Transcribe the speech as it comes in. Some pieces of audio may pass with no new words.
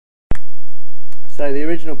So the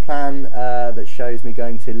original plan that shows me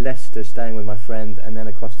going to Leicester, staying with my friend, and then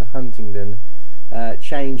across to Huntingdon,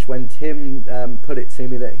 changed when Tim put it to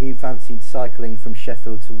me that he fancied cycling from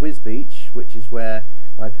Sheffield to Wisbech, which is where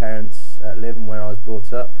my parents live and where I was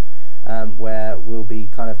brought up, where we'll be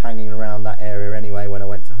kind of hanging around that area anyway when I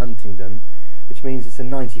went to Huntingdon, which means it's a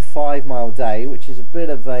 95-mile day, which is a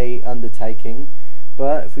bit of a undertaking,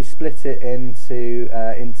 but if we split it into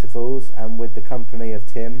intervals and with the company of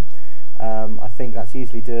Tim, I think that's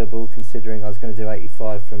easily doable, considering I was going to do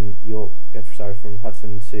 85 from from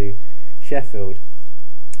Hutton to Sheffield.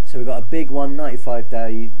 So we've got a big one, 95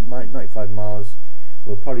 miles.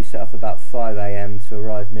 We'll probably set off about 5 AM to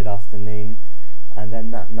arrive mid-afternoon, and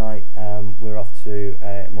then that night we're off to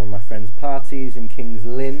one of my friend's parties in King's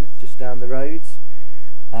Lynn, just down the road,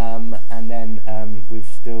 and then we've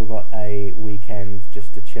still got a weekend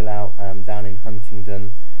just to chill out down in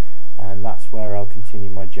Huntingdon, and that's where I'll continue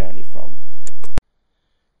my journey from.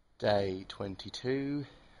 Day 22,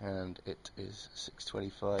 and it is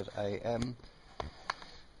 6:25 AM,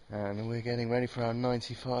 and we're getting ready for our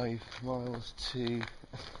 95 miles to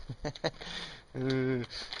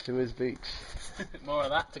Wisbech. More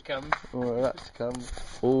of that to come. More of that to come.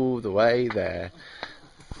 All the way there.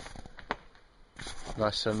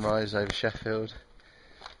 Nice sunrise over Sheffield.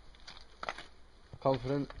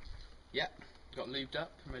 Confident? Yeah, got lubed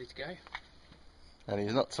up and ready to go. And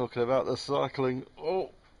he's not talking about the cycling.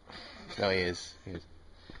 Oh! No, he is.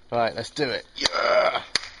 Right, let's do it. Yeah!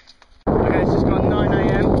 Okay, it's just gone 9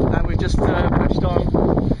 AM and we've just pushed on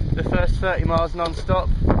the first 30 miles non-stop.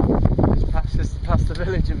 Just past the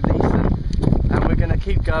village of Neeson, and we're going to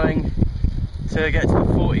keep going to get to the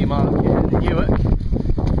 40 mark in Newark,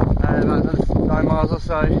 about another 9 miles or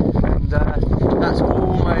so, and that's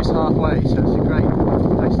almost halfway, so it's a great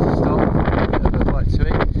place to stop, a bit of a bite to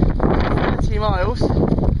eat. 30 miles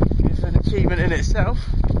is an achievement in itself.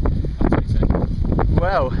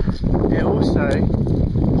 Well, it also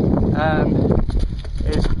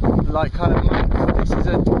is like kind of, this is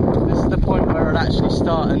the point where I'd actually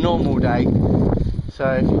start a normal day. So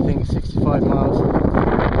if you think 65 miles, so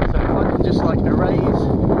I can just like erase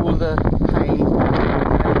all the pain,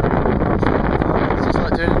 it's just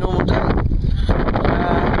like doing a normal day.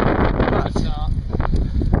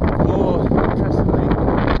 But more impressively,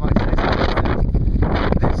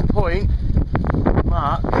 this point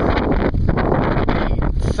marks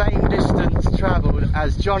the same distance travelled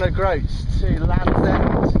as John O'Groats to Land's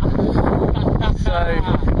End. So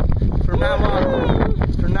from now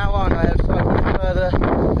on I have cycled further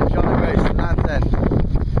than John O'Groats to Land's End.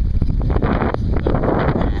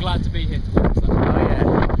 I'm glad to be here to watch that. Oh yeah.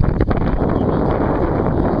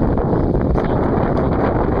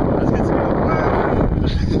 Let's get to go.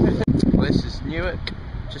 Well, this is Newark.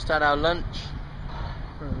 Just had our lunch.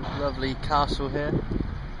 Lovely castle here.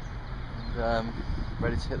 And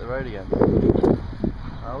ready to hit the road again.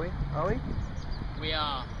 Are we? We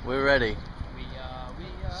are. We're ready. We are.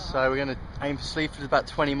 So we're going to aim for Sleaford, about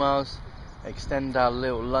 20 miles, extend our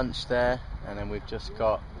little lunch there, and then we've just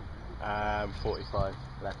got 45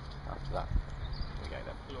 left after that. Here we go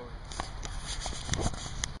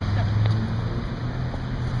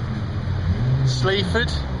then.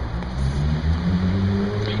 Sleaford.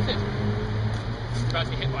 About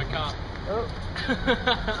to get hit by a car. Oh.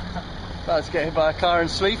 About to get hit by a car in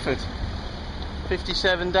Sleaford.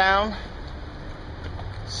 57 down.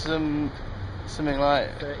 Something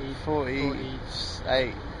like 30,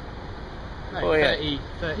 48. No, 48.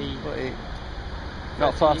 30. 40.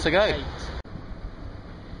 Not far to go. 8.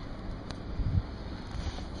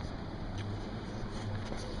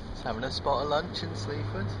 Just having a spot of lunch in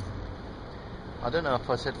Sleaford. I don't know if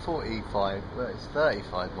I said 45, but it's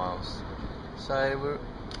 35 miles. So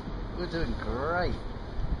we're doing great.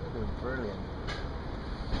 We're doing brilliant.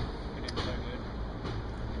 We're doing so good.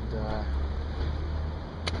 And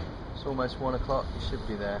it's almost 1 o'clock. You should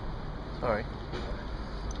be there. Sorry.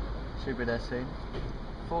 Should be there soon.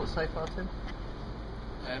 Thoughts so far, Tim?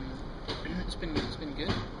 It's been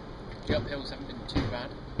good. The uphills haven't been too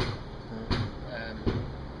bad.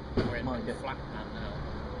 We're in Might get flat land now.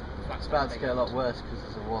 It's about to get a lot worse because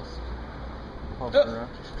there's a wasp hovering around.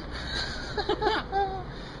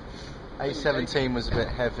 A17 was a bit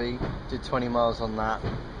heavy. Did 20 miles on that.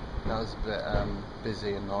 That was a bit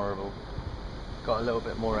busy and horrible. Got a little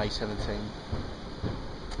bit more A17.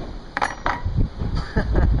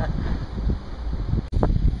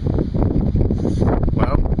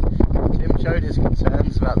 Well, Tim showed his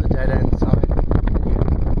concerns about the dead end sign.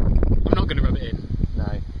 I'm not going to rub it in.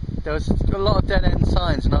 No. There was a lot of dead end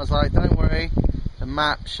signs and I was like, don't worry, the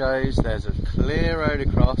map shows there's a clear road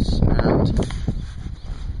across and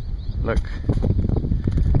look,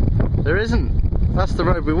 There isn't. That's the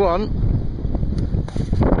road we want.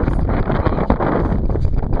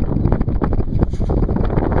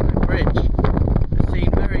 Bridge. It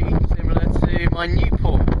seemed very similar to my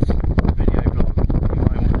Newport video blog. You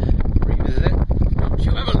might want to revisit it. Don't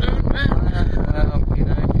you ever learn, man? You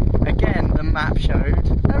know, again, the map showed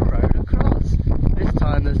a road across. This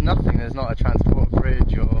time there's nothing. There's not a transport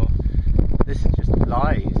bridge, or this is just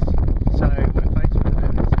lies. So we're faced with a bit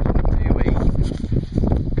of a decision. Do we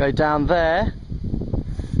go down there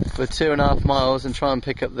for 2.5 miles and try and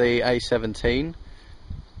pick up the A17?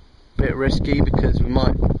 Bit risky because we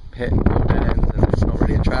might hit all dead ends and it's not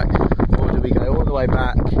really a track. Or do we go all the way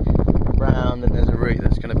back round and there's a route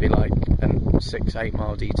that's going to be like a 6-8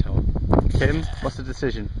 mile detour? Tim, what's the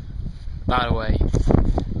decision? By the way,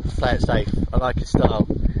 Play it safe. I like his style.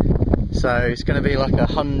 So it's going to be like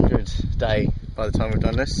 100 day by the time we've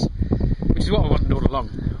done this. which is what I wanted all along.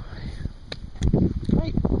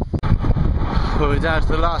 Great. Well, we're down to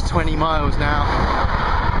the last 20 miles now.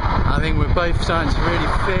 I think we're both starting to really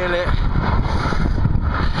feel it.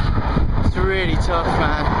 It's really tough,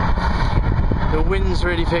 man. The wind's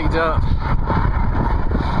really picked up.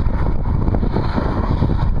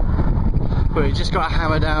 But we just got to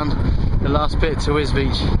hammer down the last bit to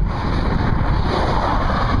Wisbech.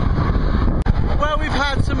 Well, we've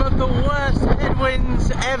had some of the worst headwinds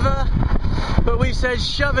ever, but we've said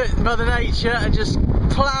shove it, Mother Nature, and just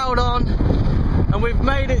ploughed on, and we've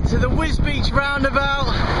made it to the Wisbech roundabout.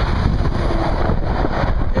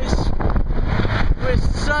 We're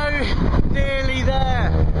so nearly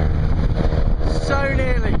there, so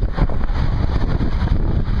nearly.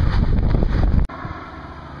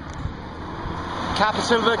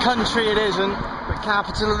 Capital of the country it isn't, but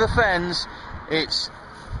capital of the fens, it's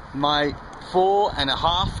my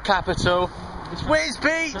 4.5 capital. It's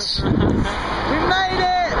Wisbech! We made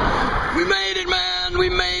it! We made it, man! We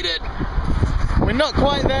made it! We're not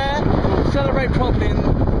quite there. We'll celebrate properly in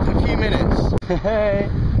a few minutes.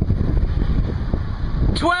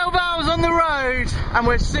 12 hours on the road, and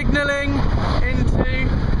we're signalling into,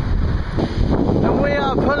 and we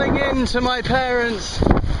are pulling into my parents'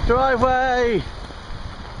 driveway.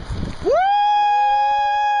 Woo!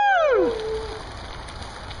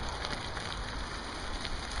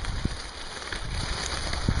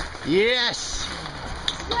 Yes!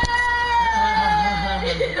 Yay!